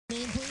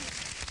Name,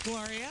 please?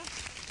 Gloria.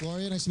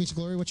 Gloria, nice to meet you,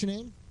 Gloria. What's your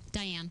name?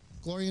 Diane.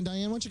 Gloria and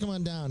Diane, why don't you come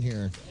on down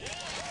here?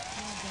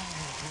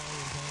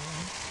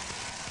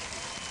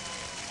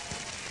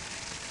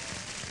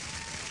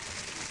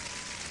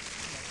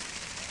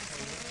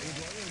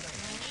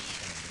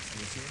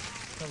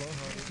 Hello.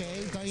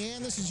 Okay,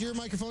 Diane, this is your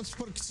microphone.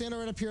 Stand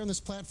right up here on this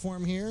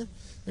platform here.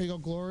 There you go,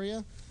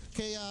 Gloria.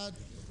 Okay,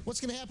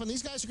 what's going to happen?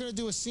 These guys are going to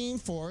do a scene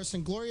for us,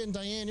 and Gloria and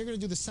Diane, you're going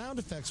to do the sound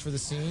effects for the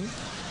scene.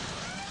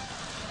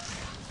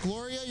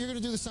 Gloria, you're going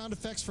to do the sound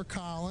effects for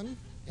Colin,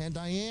 and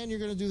Diane, you're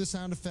going to do the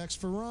sound effects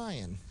for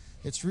Ryan.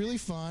 It's really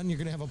fun. You're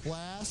going to have a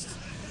blast.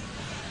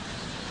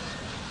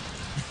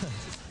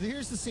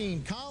 Here's the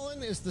scene.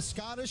 Colin is the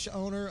Scottish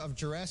owner of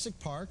Jurassic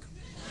Park.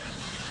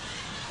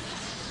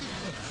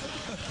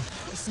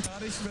 A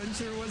Scottish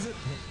venture, was it?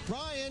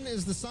 Ryan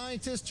is the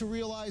scientist who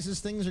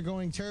realizes things are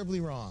going terribly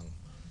wrong.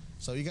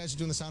 So you guys are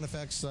doing the sound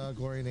effects,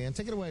 Gloria and Diane.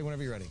 Take it away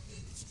whenever you're ready.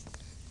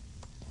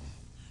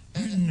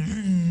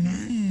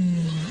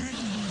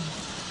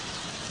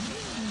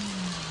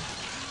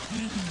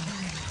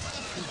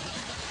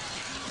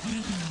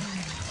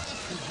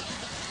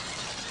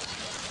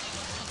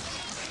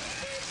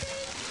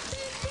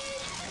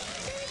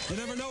 You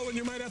never know when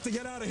you might have to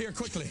get out of here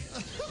quickly.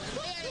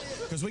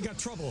 Because we got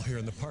trouble here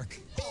in the park.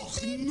 Oh,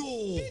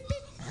 no!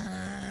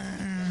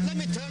 Let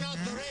me turn out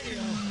the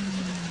radio.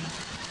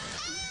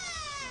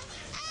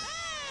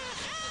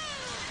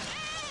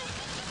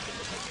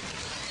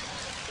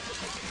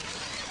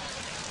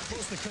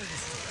 Close the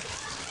curtains.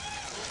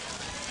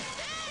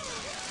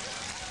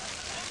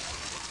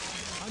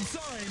 I'm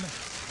sorry.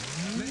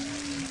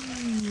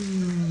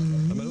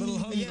 I'm a little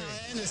hungry. Yeah,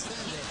 I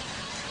understand it.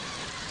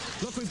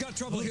 Look, we've got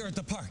trouble here at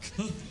the park.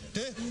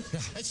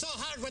 It's so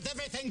hard with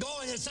everything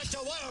going in such a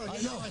world. I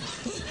know.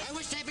 I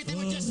wish everything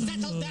would just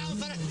settle down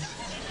for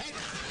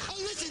oh,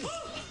 listen!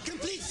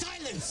 Complete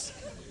silence!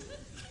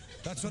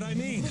 That's what I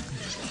mean.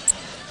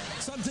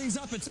 Something's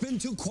up. It's been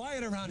too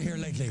quiet around here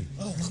lately.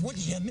 Oh, what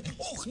do you mean?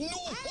 Oh, no!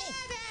 Oh.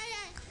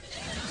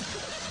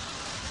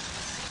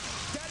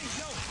 Daddy,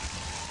 no!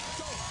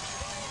 Go!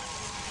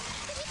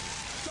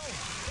 Go!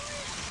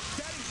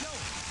 Daddy, no!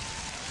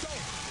 Go!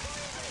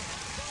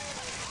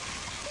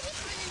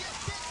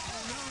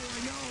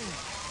 I know.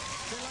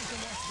 They like to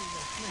watch me,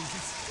 though.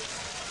 Please,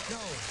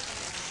 no.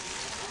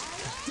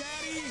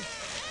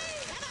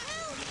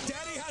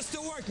 Daddy has to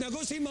work. Now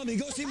go see Mommy.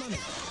 Go see Mommy.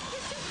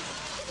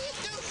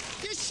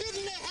 You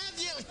shouldn't have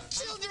your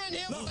children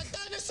here with the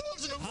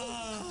dinosaurs in the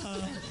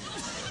room.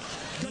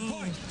 Good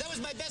point. That was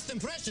my best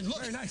impression. Look.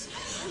 Very nice.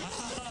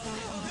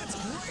 That's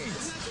great.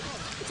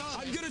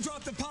 I'm going to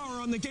drop the power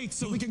on the gate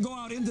so we can go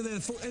out into the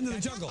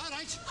jungle. All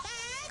right.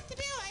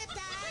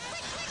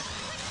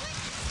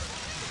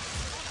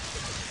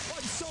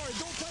 I'm sorry.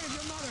 Don't play with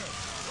your mother.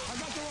 I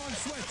got the wrong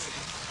switch.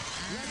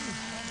 Ready?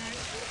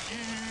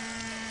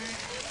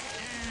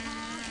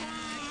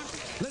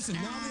 Listen,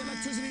 now the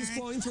electricity is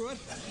flowing through it.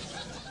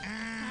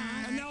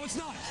 And now it's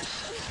not.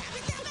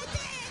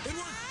 It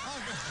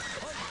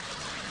worked.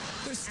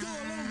 There's still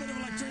a little bit of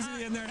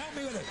electricity in there. Help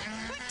me with it.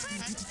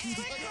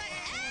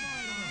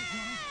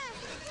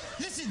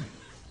 Listen,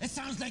 it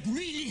sounds like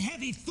really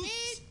heavy foot.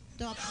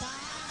 You're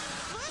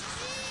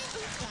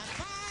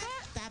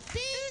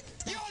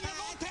on the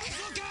wrong page.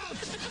 Look out!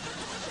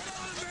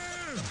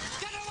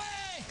 Get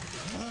away!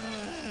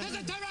 There's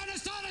a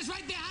Tyrannosaurus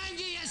right behind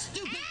you, you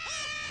stupid!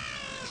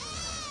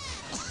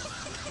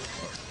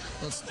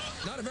 Well, it's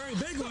not a very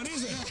big one,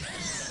 is it?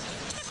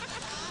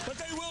 But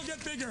they will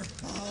get bigger.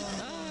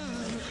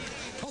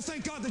 Oh,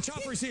 thank God the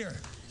chopper's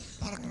here.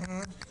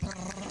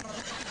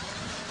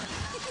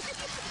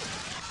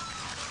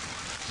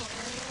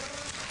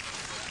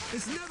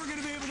 It's never going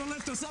to be able to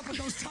lift us up with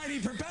those tiny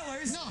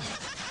propellers. No.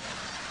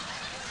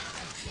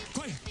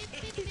 Quiet.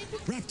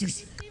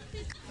 Raptors.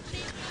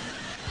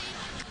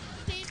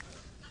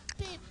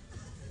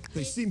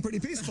 They seem pretty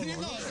peaceful. You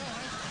know,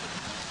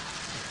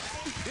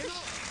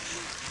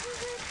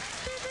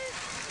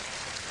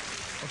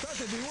 I thought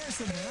they'd be worse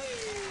than that.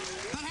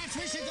 perhaps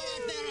we should go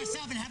out there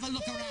ourselves and have a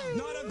look around.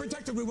 Not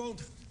unprotected, we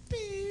won't.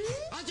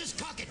 I'll just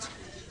cock it.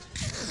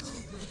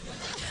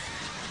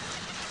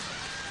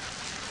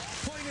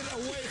 Point it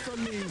away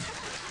from me.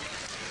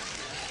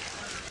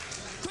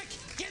 Quick,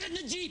 get in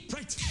the Jeep.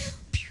 Right.